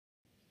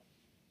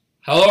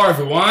Hello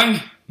everyone,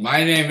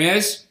 my name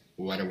is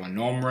Wedawan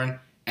Norman,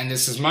 and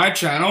this is my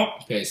channel,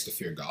 Pays to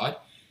Fear God.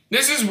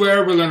 This is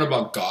where we learn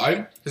about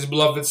God, His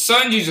beloved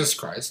Son Jesus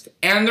Christ,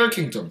 and their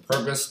kingdom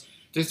purpose,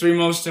 the three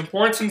most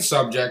important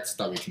subjects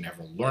that we can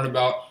ever learn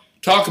about,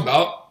 talk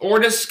about, or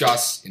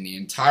discuss in the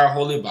entire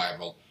Holy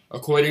Bible,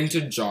 according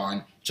to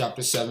John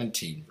chapter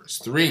 17, verse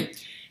 3.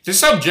 The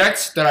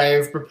subject that I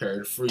have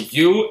prepared for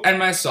you and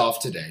myself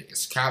today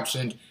is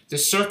captioned, The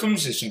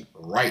Circumcision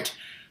Rite.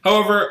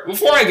 However,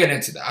 before I get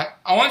into that,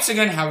 I once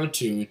again have a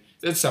tune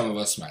that some of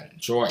us might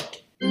enjoy.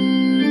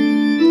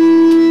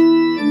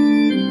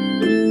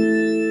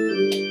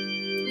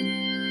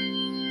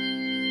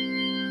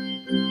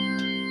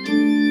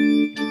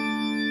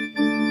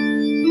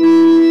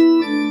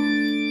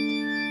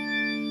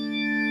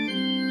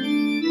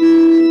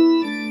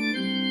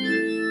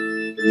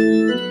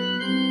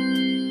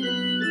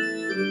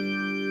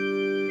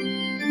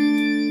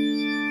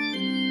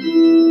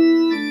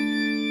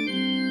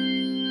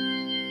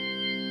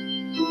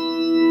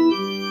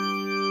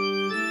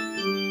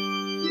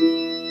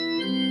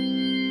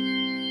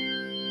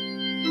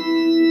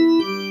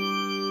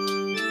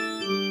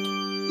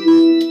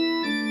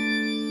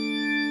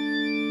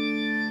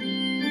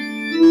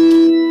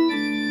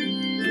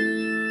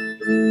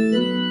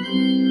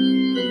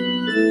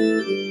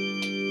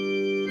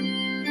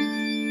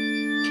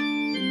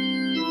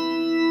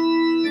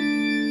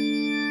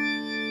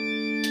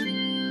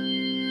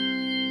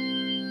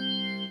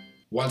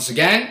 Once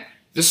again,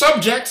 the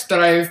subject that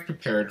I have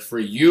prepared for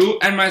you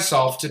and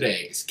myself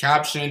today is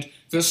captioned,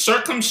 The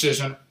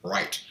Circumcision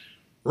Rite.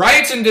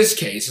 Rite in this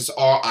case is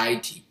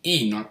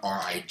R-I-T-E, not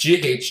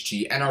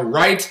R-I-G-H-T, and a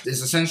rite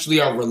is essentially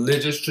a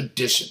religious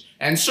tradition.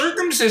 And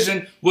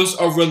circumcision was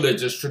a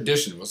religious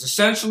tradition. It was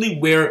essentially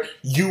where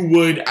you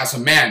would, as a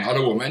man, not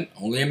a woman,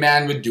 only a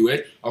man would do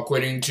it,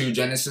 according to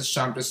Genesis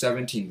chapter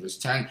 17, verse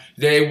 10,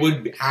 they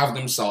would have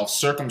themselves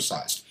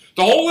circumcised.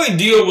 The whole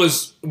idea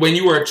was when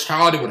you were a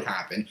child it would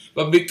happen,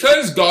 but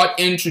because God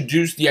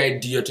introduced the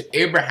idea to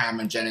Abraham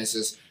in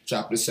Genesis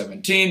chapter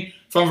 17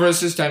 from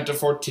verses 10 to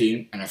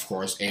 14, and of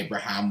course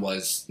Abraham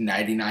was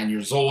 99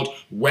 years old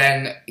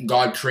when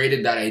God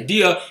created that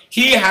idea,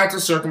 he had to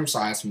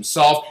circumcise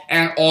himself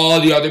and all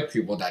the other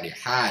people that he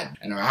had.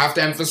 And I have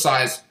to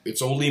emphasize,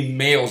 it's only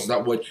males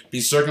that would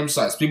be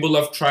circumcised. People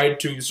have tried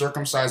to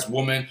circumcise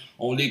women,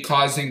 only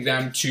causing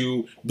them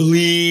to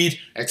bleed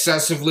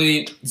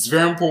excessively. It's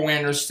very important we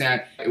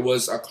understand it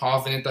was a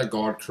covenant that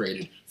God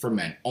created for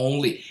men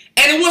only.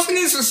 And it wasn't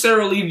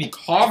necessarily the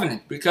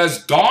covenant,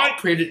 because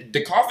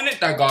the covenant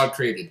that God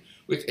created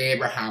with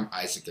Abraham,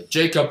 Isaac, and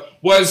Jacob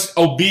was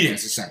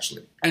obedience,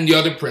 essentially, and the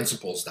other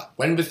principles that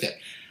went with it.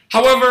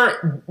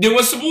 However, there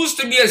was supposed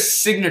to be a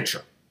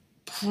signature,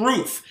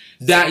 proof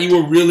that you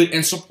were really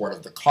in support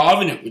of the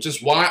covenant, which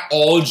is why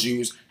all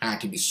Jews had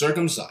to be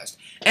circumcised.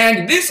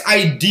 And this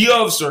idea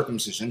of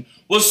circumcision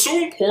was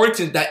so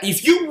important that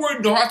if you were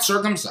not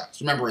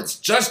circumcised, remember, it's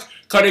just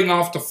cutting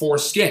off the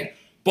foreskin,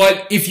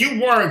 but if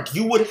you weren't,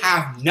 you would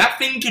have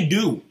nothing to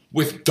do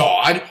with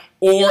God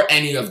or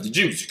any of the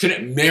Jews. You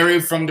couldn't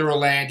marry from their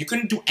land. You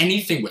couldn't do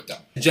anything with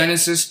them.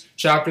 Genesis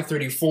chapter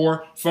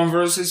 34 from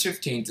verses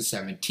 15 to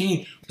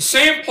 17.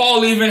 St.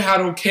 Paul even had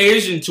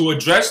occasion to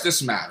address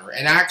this matter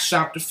in Acts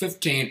chapter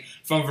 15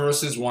 from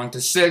verses 1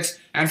 to 6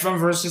 and from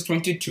verses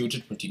 22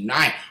 to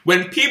 29,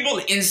 when people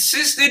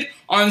insisted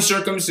on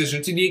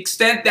circumcision to the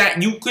extent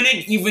that you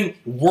couldn't even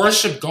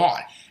worship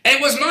God. And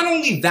it was not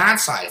only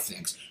that side of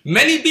things.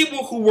 Many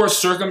people who were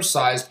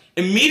circumcised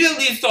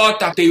immediately thought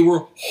that they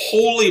were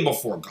holy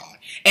before God,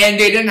 and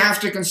they didn't have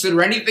to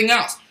consider anything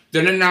else. They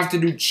didn't have to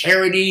do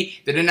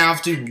charity. They didn't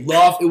have to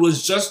love. It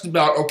was just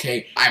about,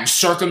 okay, I'm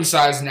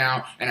circumcised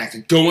now, and I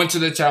can go into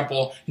the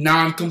temple. Now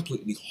I'm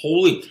completely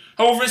holy.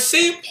 However,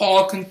 St.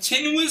 Paul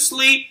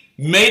continuously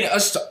made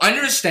us to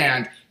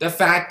understand the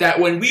fact that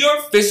when we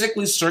are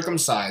physically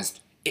circumcised,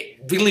 it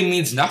really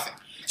means nothing.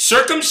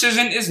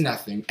 Circumcision is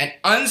nothing, and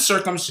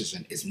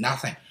uncircumcision is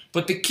nothing,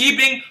 but the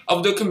keeping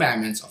of the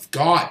commandments of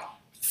God.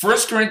 1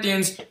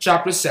 Corinthians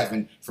chapter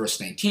 7,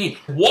 verse 19.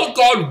 What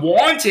God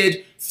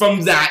wanted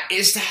from that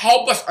is to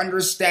help us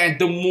understand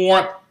the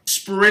more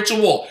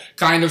spiritual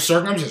kind of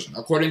circumcision,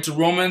 according to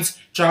Romans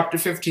chapter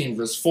 15,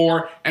 verse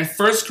 4, and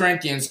 1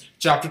 Corinthians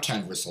chapter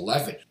 10, verse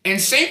 11. And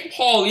St.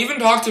 Paul even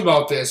talked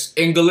about this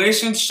in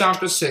Galatians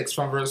chapter 6,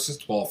 from verses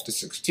 12 to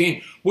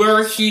 16,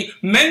 where he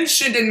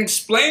mentioned and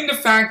explained the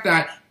fact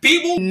that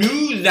people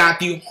knew that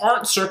the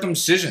heart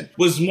circumcision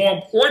was more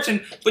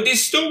important, but they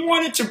still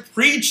wanted to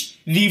preach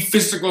the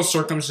physical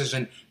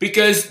circumcision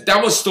because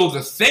that was still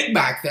the thing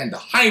back then, the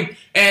hype,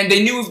 and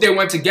they knew if they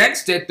went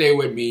against it, they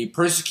would be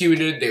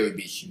persecuted, they would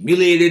be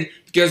humiliated,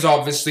 because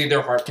obviously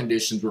their heart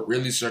conditions were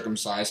really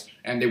circumcised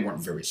and they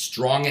weren't very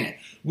strong in it.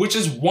 Which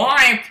is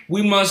why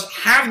we must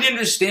have the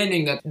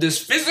understanding that this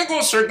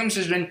physical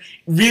circumcision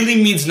really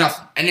means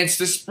nothing. And it's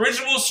the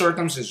spiritual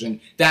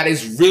circumcision that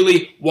is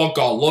really what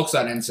God looks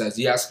at and says,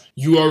 yes,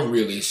 you are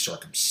really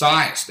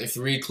circumcised. If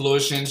you read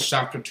Colossians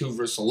chapter 2,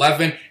 verse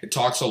 11, it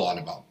talks a lot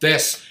about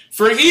this.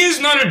 For he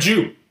is not a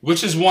Jew,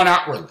 which is one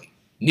outwardly,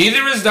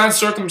 Neither is that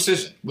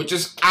circumcision, which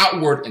is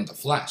outward in the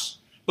flesh.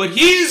 But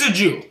he is a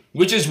Jew,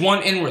 which is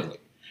one inwardly.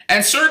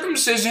 And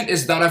circumcision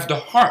is that of the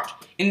heart,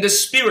 in the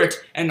spirit,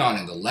 and not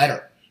in the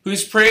letter,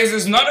 whose praise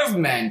is not of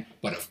men,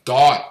 but of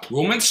God.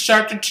 Romans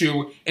chapter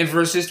 2, in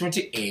verses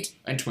 28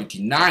 and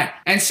 29.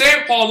 And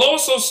St. Paul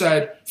also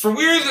said, For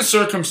we are the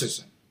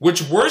circumcision,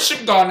 which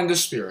worship God in the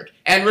Spirit,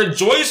 and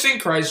rejoice in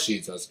Christ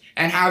Jesus,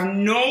 and have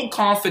no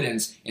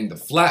confidence in the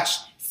flesh.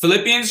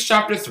 Philippians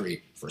chapter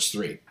 3, verse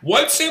 3.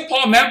 What St.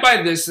 Paul meant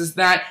by this is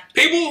that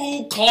people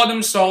who call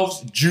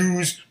themselves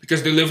Jews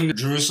because they live in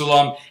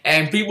Jerusalem,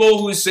 and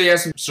people who say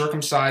as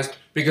circumcised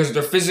because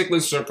they're physically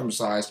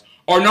circumcised,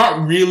 are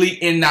not really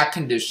in that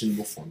condition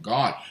before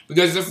God.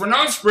 Because if we're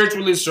not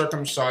spiritually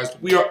circumcised,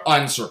 we are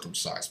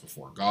uncircumcised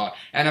before God.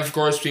 And of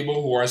course,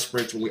 people who are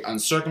spiritually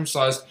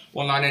uncircumcised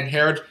will not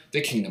inherit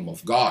the kingdom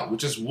of God,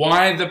 which is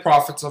why the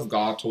prophets of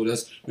God told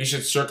us we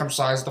should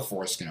circumcise the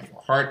foreskin of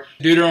our heart.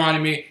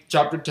 Deuteronomy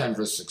chapter 10,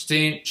 verse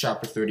 16,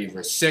 chapter 30,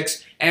 verse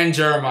 6, and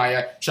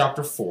Jeremiah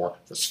chapter 4,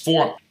 verse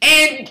 4.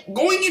 And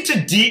going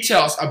into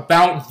details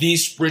about the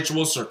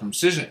spiritual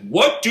circumcision,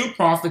 what do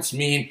prophets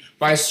mean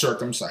by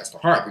circumcise the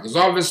heart? Because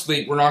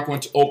obviously we're not going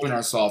to open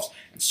ourselves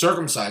and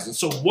circumcise it.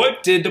 So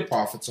what did the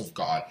prophets of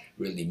God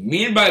really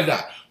mean by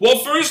that? Well,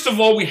 first of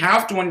all, we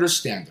have to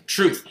understand the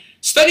truth.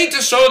 Study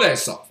to show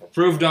thyself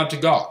approved unto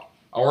God,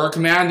 our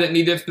command that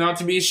needeth not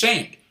to be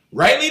ashamed,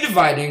 rightly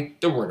dividing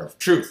the word of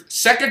truth.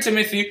 2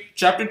 Timothy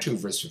chapter 2,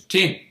 verse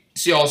 15.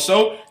 See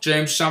also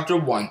James chapter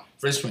 1,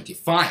 verse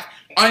 25.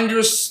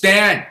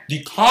 Understand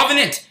the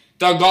covenant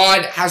that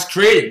God has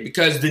created,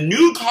 because the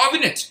new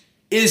covenant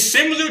is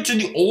similar to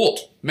the old,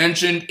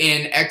 mentioned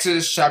in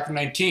Exodus chapter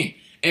 19,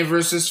 in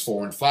verses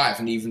 4 and 5,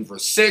 and even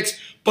verse 6,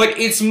 but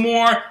it's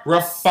more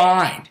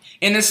refined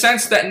in the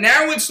sense that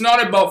now it's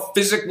not about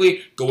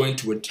physically going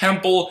to a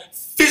temple,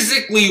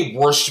 physically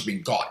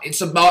worshiping God.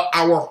 It's about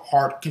our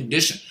heart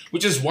condition,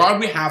 which is why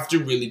we have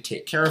to really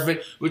take care of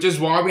it, which is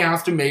why we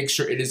have to make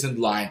sure it is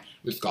in line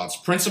with God's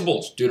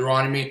principles.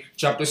 Deuteronomy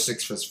chapter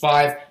 6, verse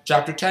 5,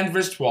 chapter 10,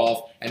 verse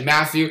 12, and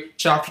Matthew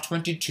chapter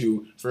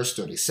 22, verse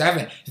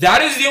 37.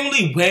 That is the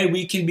only way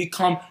we can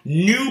become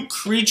new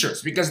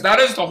creatures, because that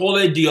is the whole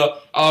idea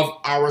of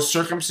our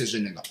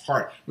circumcision in the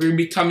heart. We're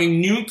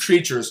becoming new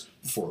creatures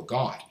before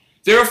God.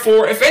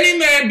 Therefore, if any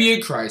man be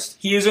in Christ,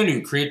 he is a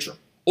new creature.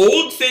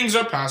 Old things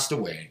are passed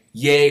away,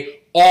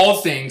 yea,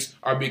 all things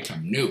are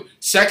become new.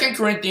 2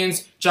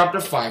 Corinthians chapter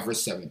 5,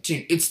 verse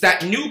 17. It's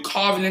that new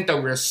covenant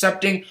that we're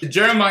accepting.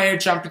 Jeremiah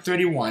chapter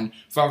 31,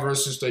 from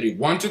verses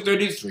 31 to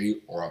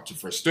 33, or up to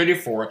verse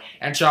 34,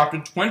 and chapter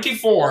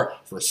 24,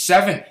 verse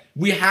 7.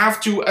 We have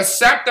to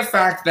accept the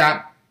fact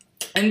that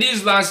in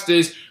these last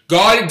days,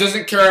 God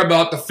doesn't care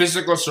about the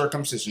physical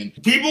circumcision.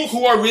 People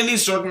who are really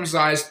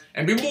circumcised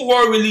and people who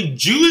are really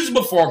Jews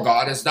before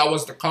God, as that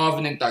was the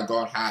covenant that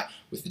God had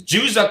with the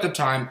Jews at the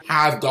time,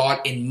 have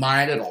God in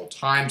mind at all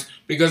times,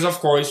 because of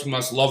course we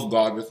must love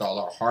God with all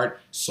our heart,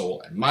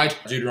 soul, and might.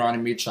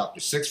 Deuteronomy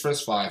chapter 6,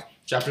 verse 5,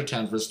 chapter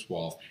 10, verse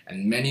 12,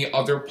 and many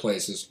other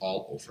places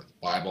all over the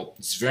Bible.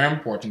 It's very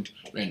important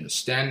to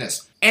understand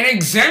this. An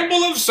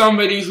example of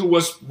somebody who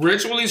was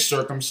ritually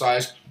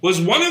circumcised was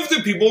one of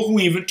the people who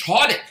even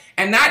taught it,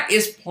 and that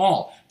is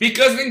Paul.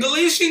 Because in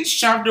Galatians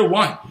chapter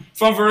 1,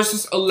 from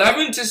verses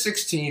 11 to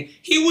 16,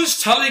 he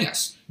was telling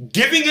us,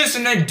 giving us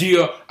an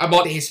idea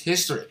about his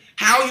history,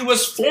 how he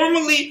was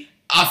formerly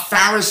a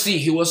Pharisee.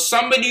 He was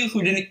somebody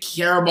who didn't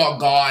care about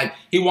God.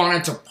 He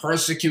wanted to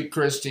persecute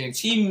Christians.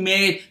 He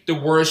made the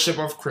worship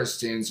of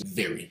Christians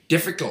very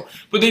difficult.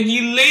 But then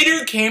he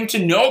later came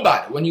to know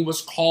about it when he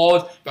was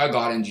called by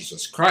God and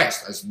Jesus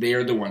Christ, as they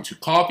are the ones who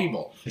call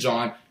people.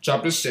 John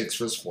chapter 6,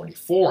 verse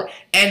 44.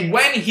 And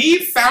when he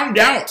found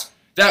out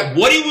that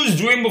what he was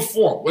doing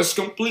before was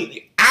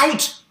completely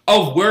out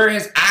of where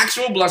his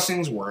actual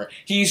blessings were,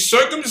 he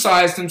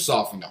circumcised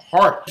himself in the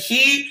heart.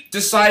 He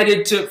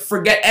decided to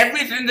forget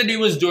everything that he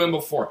was doing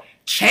before,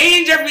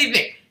 change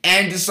everything,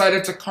 and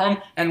decided to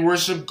come and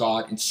worship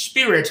God in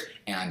spirit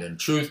and in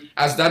truth,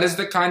 as that is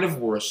the kind of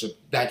worship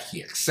that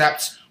he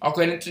accepts,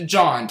 according to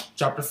John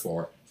chapter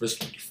 4, verse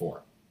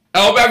 24.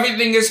 I hope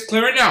everything is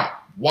clear now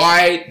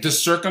why the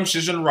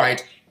circumcision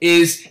rite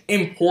is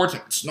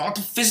important. It's not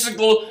the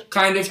physical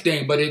kind of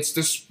thing, but it's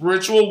the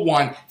spiritual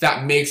one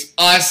that makes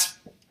us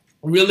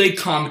really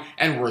come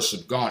and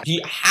worship God.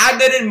 He had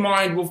that in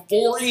mind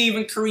before he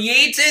even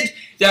created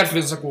that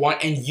physical one,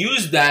 and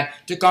used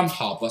that to come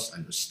help us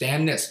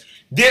understand this.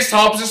 This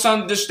helps us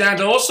understand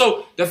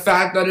also the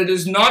fact that it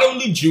is not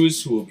only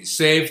Jews who will be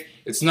saved,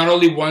 it's not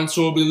only ones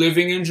who will be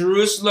living in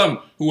Jerusalem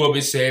who will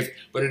be saved,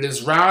 but it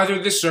is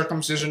rather the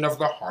circumcision of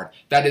the heart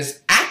that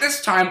is at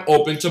this time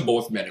open to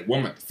both men and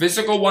women. The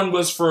physical one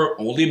was for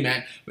only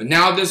men, but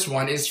now this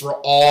one is for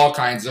all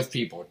kinds of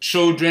people.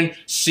 Children,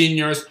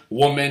 seniors,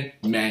 women,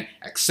 men,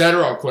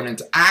 etc. According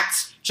to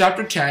Acts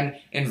chapter 10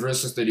 in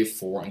verses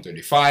 34 and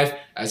 35,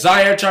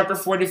 Isaiah chapter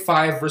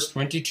 45 verse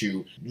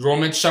 22,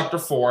 Romans chapter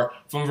 4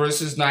 from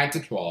verses 9 to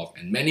 12,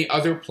 and many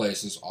other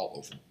places all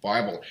over the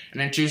Bible.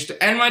 And I choose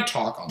to end my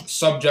talk on the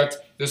subject,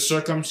 the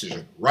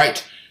circumcision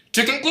rite.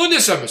 To conclude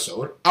this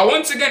episode, I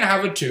once again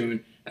have a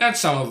tune that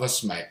some of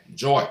us might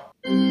enjoy.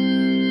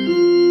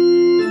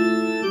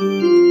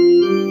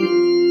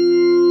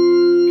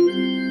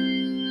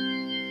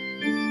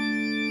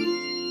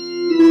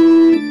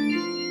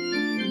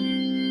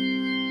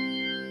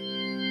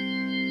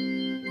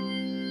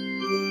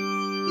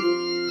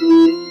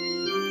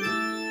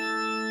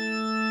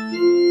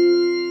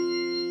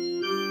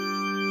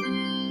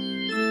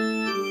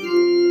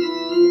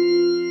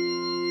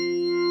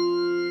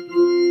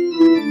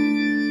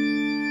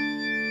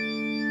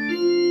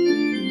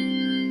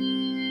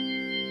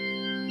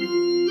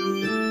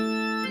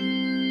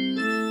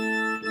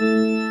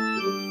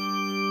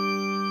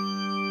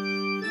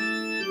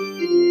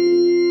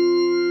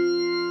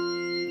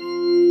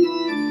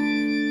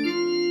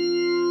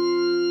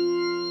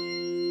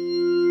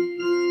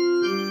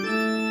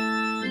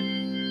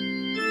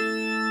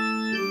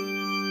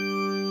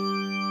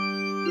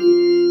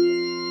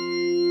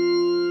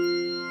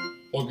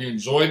 Hope you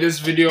enjoyed this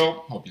video.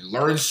 Hope you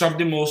learned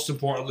something. Most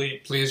importantly,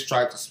 please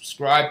try to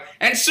subscribe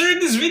and share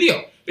this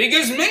video,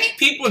 because many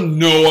people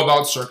know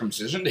about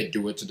circumcision. They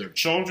do it to their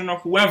children or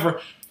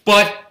whoever,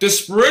 but the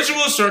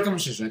spiritual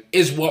circumcision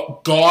is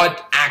what God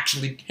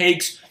actually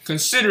takes,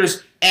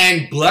 considers,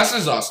 and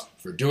blesses us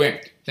for doing.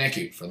 Thank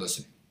you for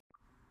listening.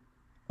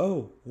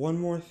 Oh, one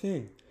more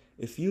thing.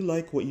 If you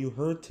like what you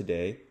heard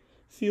today,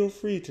 feel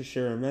free to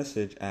share a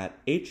message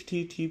at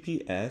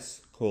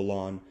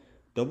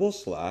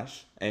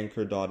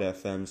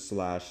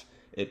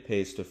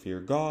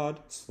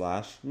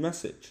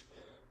https://anchor.fm/itpaystofeargod/message.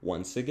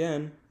 Once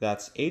again,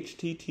 that's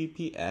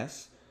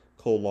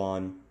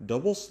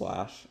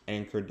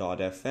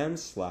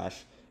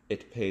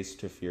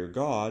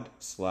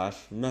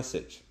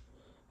https://anchor.fm/itpaystofeargod/message.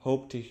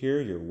 Hope to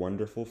hear your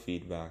wonderful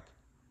feedback.